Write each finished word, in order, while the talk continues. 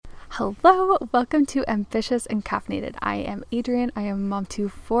Hello, welcome to Ambitious and Caffeinated. I am Adrienne. I am mom to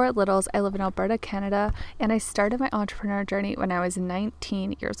 4 littles. I live in Alberta, Canada, and I started my entrepreneur journey when I was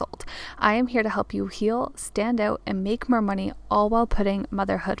 19 years old. I am here to help you heal, stand out, and make more money, all while putting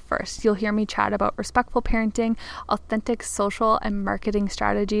motherhood first. You'll hear me chat about respectful parenting, authentic social and marketing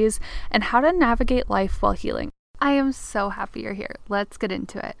strategies, and how to navigate life while healing. I am so happy you're here. Let's get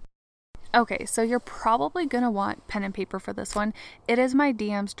into it. Okay, so you're probably going to want pen and paper for this one. It is my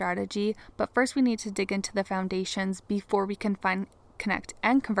DM strategy, but first we need to dig into the foundations before we can connect,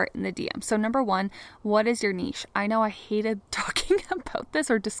 and convert in the DM. So number one, what is your niche? I know I hated talking about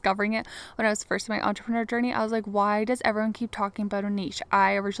this or discovering it when I was first in my entrepreneur journey. I was like, why does everyone keep talking about a niche?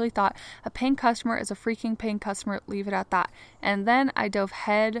 I originally thought a paying customer is a freaking paying customer, leave it at that. And then I dove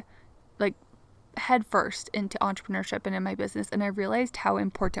head first into entrepreneurship and in my business, and I realized how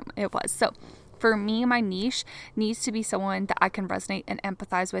important it was. So for me, my niche needs to be someone that I can resonate and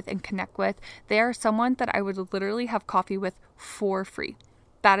empathize with and connect with. They are someone that I would literally have coffee with for free.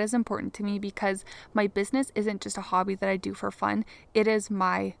 That is important to me because my business isn't just a hobby that I do for fun. It is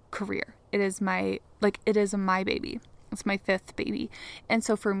my career. It is my baby. It's my 5th baby. And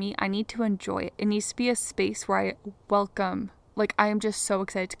so for me, I need to enjoy it. It needs to be a space where I welcome, I am just so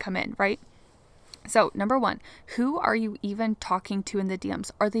excited to come in, right? So number one, who are you even talking to in the DMs?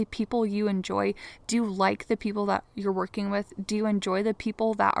 Are they people you enjoy? Do you like the people that you're working with? Do you enjoy the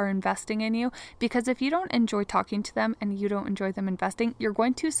people that are investing in you? Because if you don't enjoy talking to them and you don't enjoy them investing, you're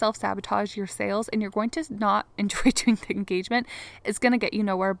going to self-sabotage your sales and you're going to not enjoy doing the engagement. It's going to get you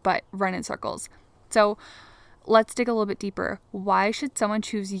nowhere but run in circles. So let's dig a little bit deeper. Why should someone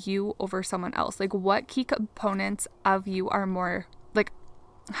choose you over someone else? What key components of you are more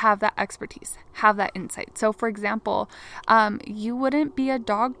have that expertise, have that insight? So for example, you wouldn't be a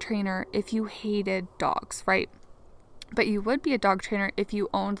dog trainer if you hated dogs, right? But you would be a dog trainer if you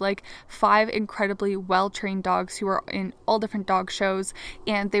owned 5 incredibly well-trained dogs who are in all different dog shows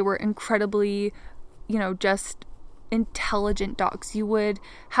and they were incredibly, just intelligent dogs. You would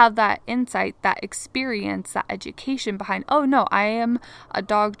have that insight, that experience, that education behind, oh no, I am a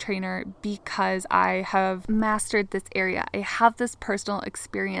dog trainer because I have mastered this area. I have this personal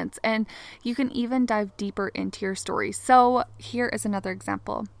experience, and you can even dive deeper into your story. So here is another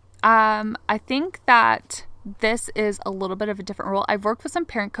example. I think that this is a little bit of a different role. I've worked with some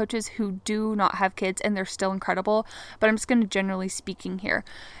parent coaches who do not have kids and they're still incredible, but I'm just going to generally speaking here.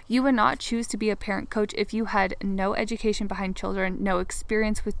 You would not choose to be a parent coach if you had no education behind children, no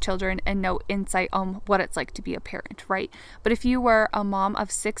experience with children, and no insight on what it's like to be a parent, right? But if you were a mom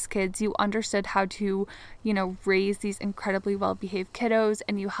of 6 kids, you understood how to, raise these incredibly well-behaved kiddos,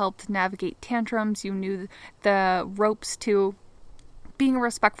 and you helped navigate tantrums. You knew the ropes to being a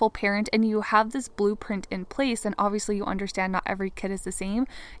respectful parent, and you have this blueprint in place, and obviously you understand not every kid is the same.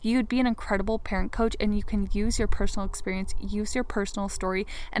 You'd be an incredible parent coach, and you can use your personal experience, use your personal story,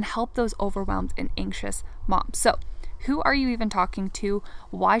 and help those overwhelmed and anxious moms. So who are you even talking to?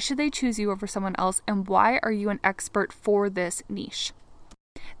 Why should they choose you over someone else? And why are you an expert for this niche?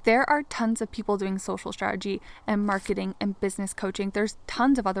 There are tons of people doing social strategy and marketing and business coaching. There's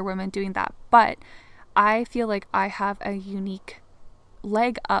tons of other women doing that, but I feel like I have a unique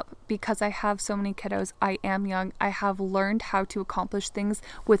leg up because I have so many kiddos. I am young. I have learned how to accomplish things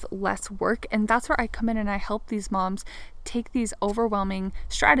with less work, and that's where I come in and I help these moms take these overwhelming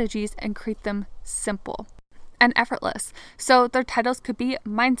strategies and create them simple and effortless. So their titles could be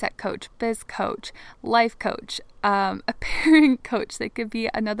mindset coach, biz coach, life coach, a parent coach. They could be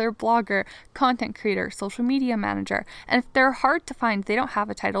another blogger, content creator, social media manager. And if they're hard to find, they don't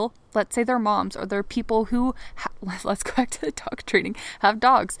have a title. Let's say they're moms or they're people who, let's go back to the dog training, have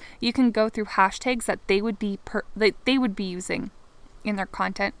dogs. You can go through hashtags that they would be using in their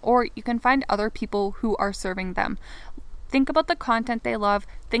content, or you can find other people who are serving them. Think about the content they love.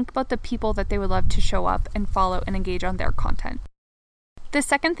 Think about the people that they would love to show up and follow and engage on their content. The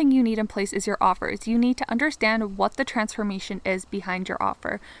second thing you need in place is your offers. You need to understand what the transformation is behind your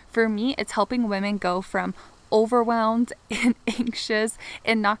offer. For me, it's helping women go from overwhelmed and anxious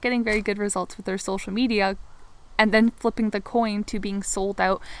and not getting very good results with their social media, and then flipping the coin to being sold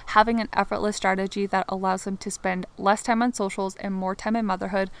out, having an effortless strategy that allows them to spend less time on socials and more time in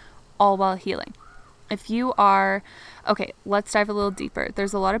motherhood, all while healing. If you are, okay, let's dive a little deeper.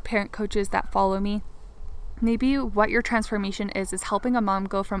 There's a lot of parent coaches that follow me. Maybe what your transformation is helping a mom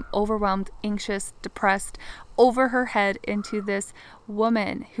go from overwhelmed, anxious, depressed, over her head into this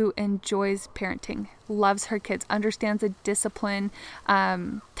woman who enjoys parenting, loves her kids, understands a discipline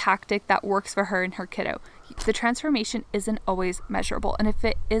tactic that works for her and her kiddo. The transformation isn't always measurable. And if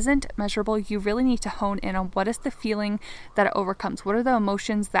it isn't measurable, you really need to hone in on what is the feeling that it overcomes. What are the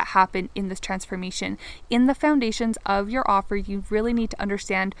emotions that happen in this transformation? In the foundations of your offer, you really need to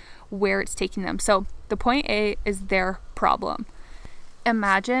understand where it's taking them. So the point A is their problem.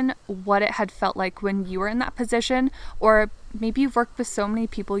 Imagine what it had felt like when you were in that position, or maybe you've worked with so many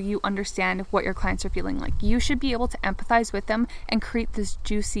people, you understand what your clients are feeling like. You should be able to empathize with them and create this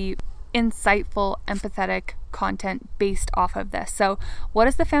juicy, insightful, empathetic content based off of this. So what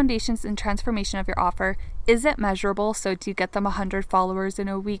is the foundations and transformation of your offer? Is it measurable? So do you get them 100 followers in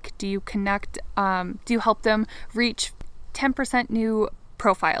a week? Do you connect? Do you help them reach 10% new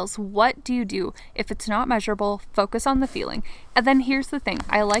profiles? What do you do? If it's not measurable, focus on the feeling. And then here's the thing.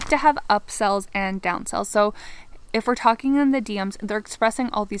 I like to have upsells and downsells. So if we're talking in the DMs, they're expressing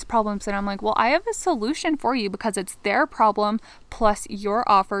all these problems, and I'm like, well, I have a solution for you, because it's their problem plus your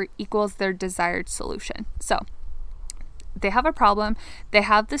offer equals their desired solution. So they have a problem. They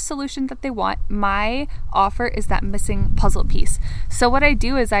have the solution that they want. My offer is that missing puzzle piece. So what I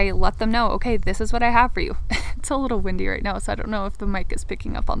do is I let them know, okay, this is what I have for you. It's a little windy right now, so I don't know if the mic is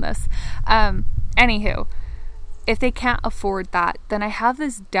picking up on this. Anywho, if they can't afford that, then I have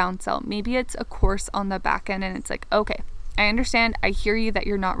this downsell. Maybe it's a course on the back end, and it's like, okay, I understand. I hear you that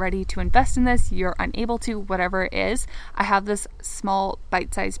you're not ready to invest in this. You're unable to, whatever it is. I have this small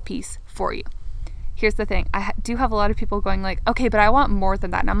bite-sized piece for you. Here's the thing. I do have a lot of people going like, okay, but I want more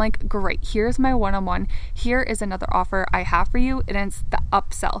than that. And I'm like, great. Here's my one-on-one. Here is another offer I have for you. And it's the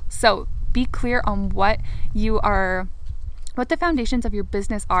upsell. So be clear on what the foundations of your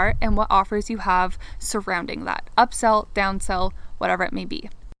business are and what offers you have surrounding that. Upsell, downsell, whatever it may be.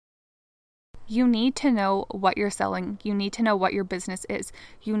 You need to know what you're selling. You need to know what your business is.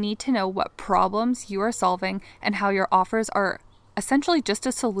 You need to know what problems you are solving and how your offers are essentially just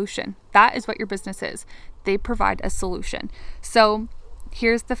a solution. That is what your business is. They provide a solution. So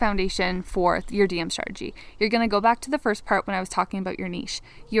here's the foundation for your DM strategy. You're going to go back to the first part when I was talking about your niche.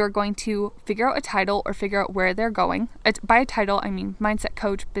 You're going to figure out a title or figure out where they're going. By a title, I mean mindset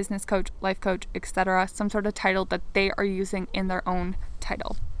coach, business coach, life coach, etc. Some sort of title that they are using in their own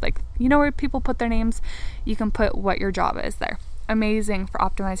title. Like, you know where people put their names? You can put what your job is there. Amazing for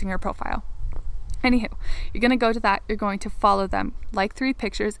optimizing your profile. Anywho, you're going to go to that. You're going to follow them, like 3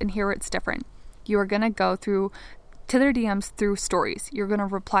 pictures, and hear it's different. You are going to go to their DMs through stories. You're going to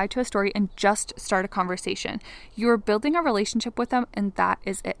reply to a story and just start a conversation. You're building a relationship with them, and that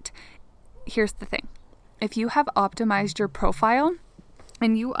is it. Here's the thing. If you have optimized your profile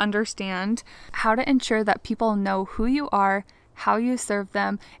and you understand how to ensure that people know who you are, how you serve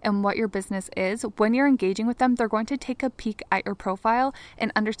them, and what your business is, when you're engaging with them, they're going to take a peek at your profile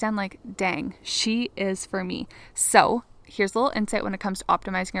and understand like, dang, she is for me. So here's a little insight when it comes to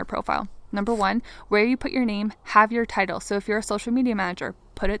optimizing your profile. Number 1, where you put your name, have your title. So if you're a social media manager,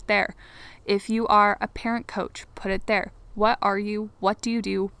 put it there. If you are a parent coach, put it there. What are you? What do you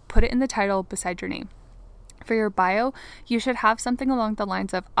do? Put it in the title beside your name. For your bio, you should have something along the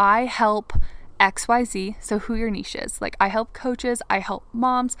lines of, I help XYZ, so who your niche is. Like, I help coaches, I help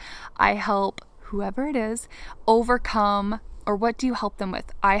moms, I help whoever it is overcome, or what do you help them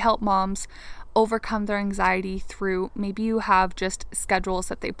with? I help moms overcome their anxiety through, maybe you have just schedules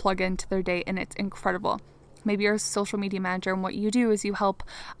that they plug into their day and it's incredible. Maybe you're a social media manager, and what you do is you help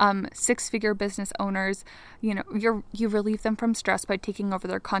 6-figure business owners. You know, you relieve them from stress by taking over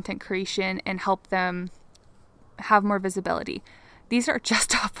their content creation and help them have more visibility. These are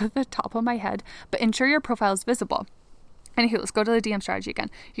just off of the top of my head, but ensure your profile is visible. Anywho, let's go to the DM strategy again.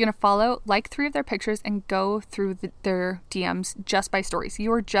 You're going to follow, like 3 of their pictures, and go through their DMs just by stories.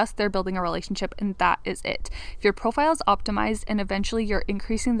 You are just there building a relationship, and that is it. If your profile is optimized and eventually you're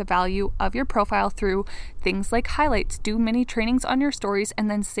increasing the value of your profile through things like highlights, do mini trainings on your stories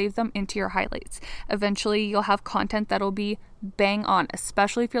and then save them into your highlights. Eventually, you'll have content that'll be bang on,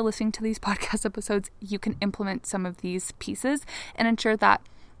 especially if you're listening to these podcast episodes. You can implement some of these pieces and ensure that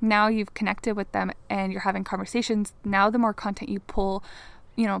now you've connected with them and you're having conversations. Now the more content you put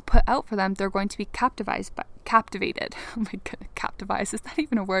out for them, they're going to be captivated. Oh my god, captivize, is that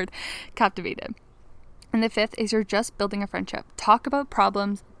even a word? Captivated. And the 5th is you're just building a friendship. Talk about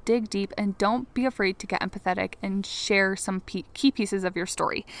problems, dig deep, and don't be afraid to get empathetic and share some key pieces of your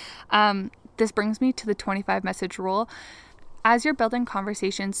story. This brings me to the 25 message rule. As you're building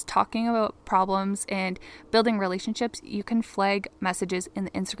conversations, talking about problems, and building relationships, you can flag messages in the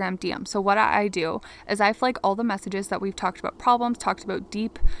Instagram DM. So what I do is I flag all the messages that we've talked about problems, talked about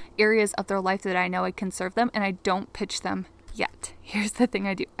deep areas of their life that I know I can serve them, and I don't pitch them yet. Here's the thing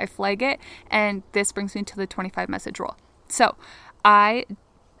I do. I flag it, and this brings me to the 25 message rule. So I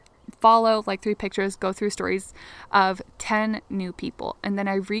follow, like 3 pictures, go through stories of 10 new people, and then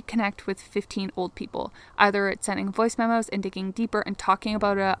I reconnect with 15 old people. Either it's sending voice memos and digging deeper and talking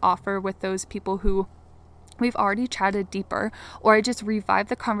about an offer with those people who we've already chatted deeper, or I just revive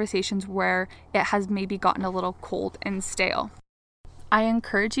the conversations where it has maybe gotten a little cold and stale. I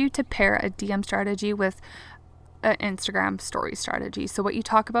encourage you to pair a DM strategy with an Instagram story strategy. So what you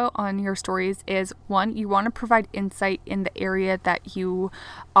talk about on your stories is, 1, you want to provide insight in the area that you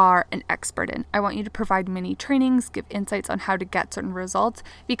are an expert in. I want you to provide mini trainings, give insights on how to get certain results,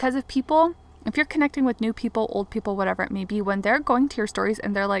 because if you're connecting with new people, old people, whatever it may be, when they're going to your stories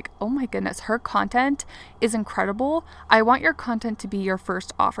and they're like, oh my goodness, her content is incredible, I want your content to be your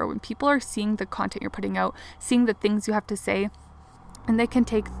first offer. When people are seeing the content you're putting out, seeing the things you have to say, and they can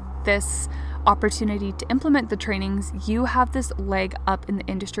take this opportunity to implement the trainings, you have this leg up in the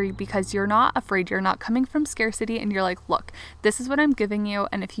industry because you're not afraid. You're not coming from scarcity, and you're like, look, this is what I'm giving you,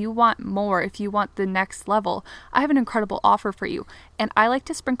 and if you want more, if you want the next level, I have an incredible offer for you. And I like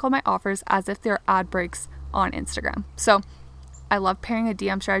to sprinkle my offers as if they're ad breaks on Instagram. So I love pairing a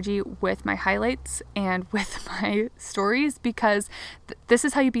DM strategy with my highlights and with my stories, because this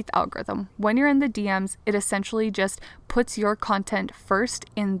is how you beat the algorithm. When you're in the DMs, it essentially just puts your content first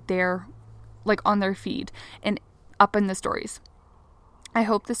in their, like on their feed and up in the stories. I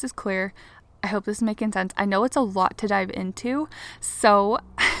hope this is clear. I hope this is making sense. I know it's a lot to dive into, so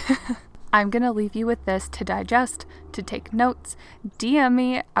I'm going to leave you with this to digest, to take notes. DM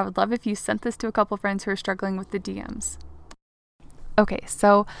me. I would love if you sent this to a couple friends who are struggling with the DMs. Okay,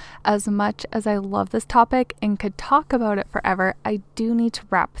 so as much as I love this topic and could talk about it forever, I do need to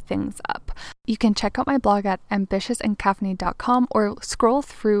wrap things up. You can check out my blog at ambitiousandcaffeinated.com or scroll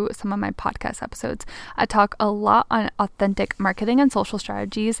through some of my podcast episodes. I talk a lot on authentic marketing and social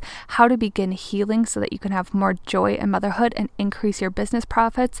strategies, how to begin healing so that you can have more joy in motherhood and increase your business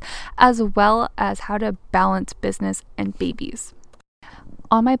profits, as well as how to balance business and babies.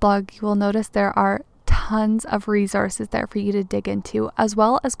 On my blog, you will notice there are tons of resources there for you to dig into, as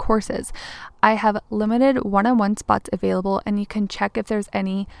well as courses. I have limited one-on-one spots available, and you can check if there's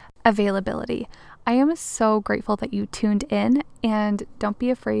any availability. I am so grateful that you tuned in, and don't be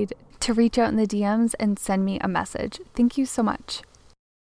afraid to reach out in the DMs and send me a message. Thank you so much.